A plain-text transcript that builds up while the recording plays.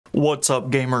What's up,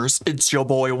 gamers? It's your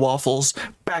boy Waffles,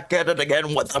 back at it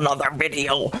again with another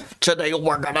video. Today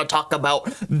we're gonna talk about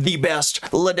the best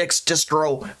Linux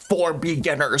distro for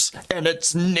beginners, and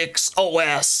it's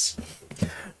NixOS.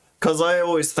 Cause I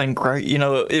always think, right, you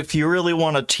know, if you really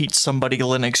want to teach somebody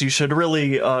Linux, you should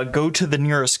really go to the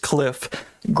nearest cliff,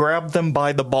 grab them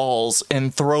by the balls,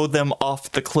 and throw them off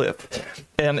the cliff.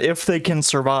 And if they can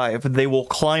survive, they will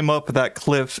climb up that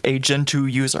cliff a Gentoo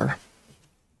user.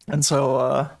 And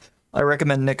so, I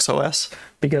recommend NixOS,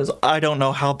 because I don't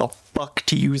know how the fuck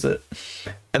to use it.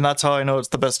 And that's how I know it's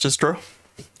the best distro.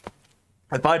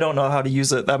 If I don't know how to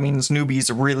use it, that means newbies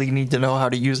really need to know how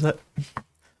to use it.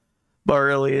 But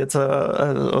really, it's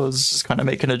I was just kind of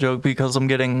making a joke because I'm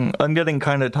getting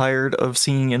kind of tired of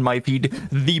seeing in my feed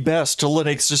the best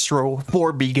Linux distro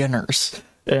for beginners,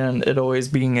 and it always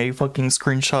being a fucking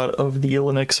screenshot of the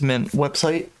Linux Mint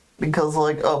website. Because,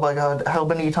 like, oh my god, how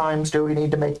many times do we need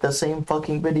to make the same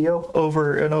fucking video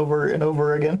over and over and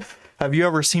over again? Have you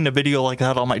ever seen a video like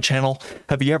that on my channel?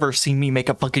 Have you ever seen me make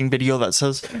a fucking video that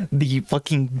says the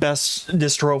fucking best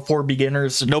distro for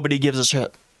beginners? Nobody gives a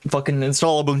shit. Fucking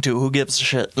install Ubuntu, who gives a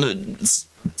shit? It's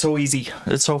so easy.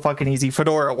 It's so fucking easy.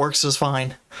 Fedora works just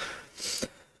fine.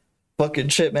 Fucking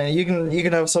shit, man. You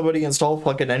can have somebody install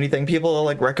fucking anything. People are,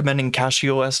 like, recommending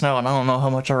CachyOS now, and I don't know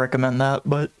how much I recommend that,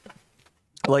 but...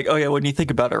 like, oh yeah, when you think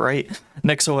about it, right?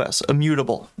 NixOS,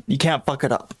 immutable. You can't fuck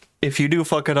it up. If you do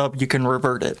fuck it up, you can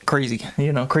revert it. Crazy,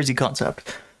 you know, crazy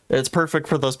concept. It's perfect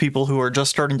for those people who are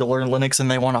just starting to learn Linux and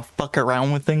they want to fuck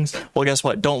around with things. Well, guess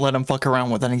what? Don't let them fuck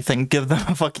around with anything. Give them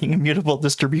a fucking immutable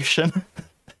distribution.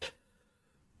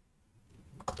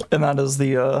 And that is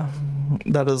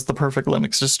the perfect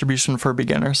Linux distribution for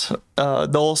beginners.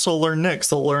 They'll also learn Nix.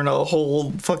 They'll learn a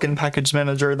whole fucking package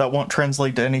manager that won't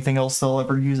translate to anything else they'll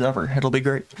ever use ever. It'll be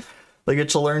great. They get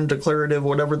to learn declarative,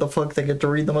 whatever the fuck. They get to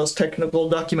read the most technical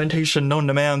documentation known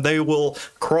to man. They will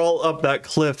crawl up that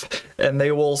cliff and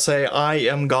they will say, I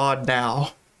am God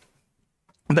now.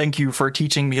 Thank you for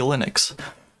teaching me Linux.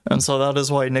 And so that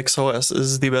is why NixOS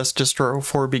is the best distro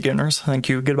for beginners. Thank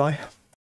you. Goodbye.